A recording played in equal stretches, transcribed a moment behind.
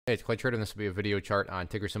Hey, it's Clay Trader, and this will be a video chart on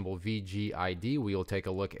ticker symbol VGID. We will take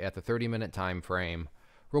a look at the 30-minute time frame.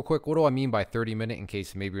 Real quick, what do I mean by 30-minute in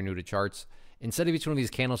case maybe you're new to charts? Instead of each one of these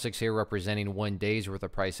candlesticks here representing 1 day's worth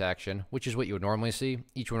of price action, which is what you would normally see,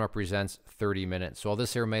 each one represents 30 minutes. So while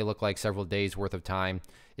this here may look like several days worth of time,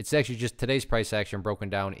 it's actually just today's price action broken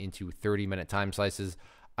down into 30-minute time slices.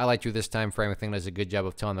 I like to do this time frame. I think it does a good job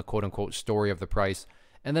of telling the quote-unquote story of the price,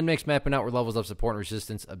 and then makes mapping out where levels of support and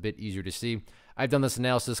resistance a bit easier to see. I've done this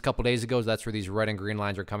analysis a couple days ago. So that's where these red and green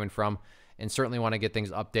lines are coming from, and certainly want to get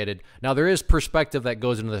things updated. Now, there is perspective that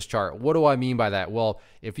goes into this chart. What do I mean by that? Well,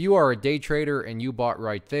 if you are a day trader and you bought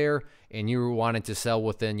right there and you wanted to sell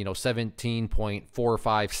within,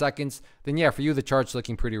 17.45 seconds, then yeah, for you, the chart's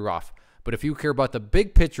looking pretty rough. But if you care about the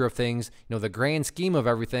big picture of things, the grand scheme of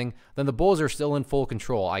everything, then the bulls are still in full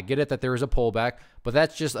control. I get it that there is a pullback, but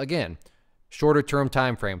that's just, again, shorter term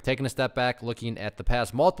time frame. Taking a step back, looking at the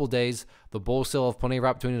past multiple days, the bulls still have plenty of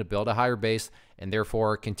opportunity to build a higher base and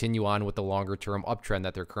therefore continue on with the longer term uptrend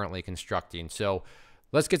that they're currently constructing. So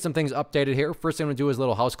let's get some things updated here. First thing I'm going to do is a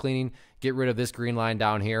little house cleaning, get rid of this green line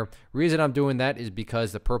down here. Reason I'm doing that is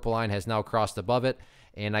because the purple line has now crossed above it.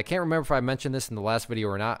 And I can't remember if I mentioned this in the last video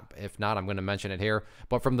or not. If not, I'm going to mention it here.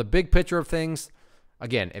 But from the big picture of things,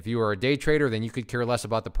 again, if you are a day trader, then you could care less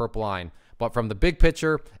about the purple line. But from the big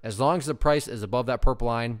picture, as long as the price is above that purple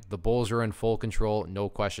line, the bulls are in full control, no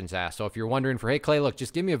questions asked. So if you're wondering hey, Clay, look,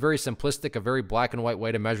 just give me a very simplistic, a very black and white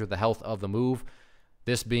way to measure the health of the move,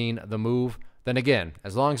 this being the move, then again,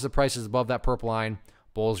 as long as the price is above that purple line,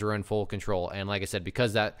 bulls are in full control. And like I said,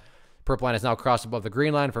 because that purple line has now crossed above the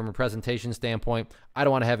green line from a presentation standpoint, I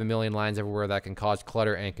don't want to have a million lines everywhere that can cause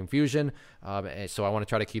clutter and confusion. So I want to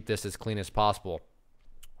try to keep this as clean as possible.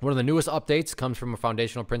 One of the newest updates comes from a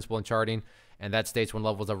foundational principle in charting, and that states when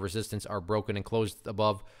levels of resistance are broken and closed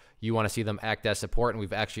above, you want to see them act as support, and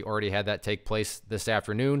we've actually already had that take place this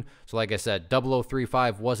afternoon. So like I said,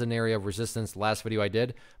 0035 was an area of resistance last video I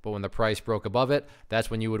did, but when the price broke above it, that's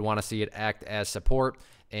when you would want to see it act as support.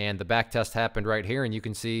 And the back test happened right here, and you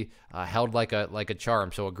can see held like a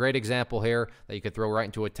charm. So a great example here that you could throw right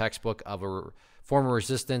into a textbook of a former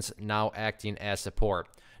resistance now acting as support.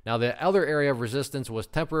 Now, the other area of resistance was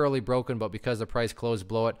temporarily broken, but because the price closed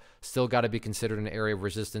below it, still got to be considered an area of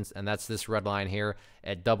resistance, and that's this red line here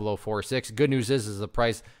at 0046. Good news is the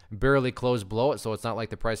price barely closed below it, so it's not like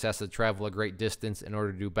the price has to travel a great distance in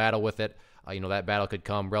order to do battle with it. That battle could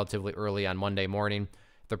come relatively early on Monday morning.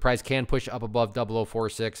 If the price can push up above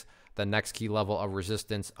 0046, the next key level of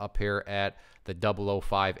resistance up here at the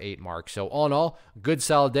 0058 mark. So all in all, good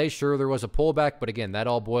solid day. Sure, there was a pullback, but again, that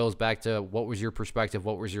all boils back to what was your perspective,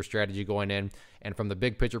 what was your strategy going in. And from the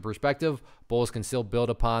big picture perspective, bulls can still build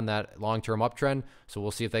upon that long-term uptrend. So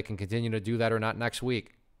we'll see if they can continue to do that or not next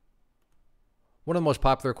week. One of the most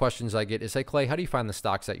popular questions I get is, hey Clay, how do you find the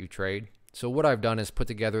stocks that you trade? So what I've done is put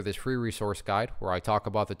together this free resource guide where I talk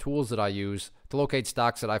about the tools that I use to locate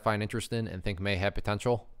stocks that I find interesting and think may have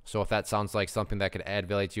potential. So if that sounds like something that could add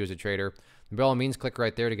value to you as a trader, by all means, click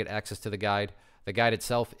right there to get access to the guide. The guide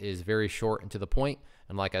itself is very short and to the point.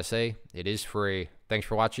 And like I say, it is free. Thanks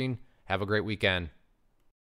for watching. Have a great weekend.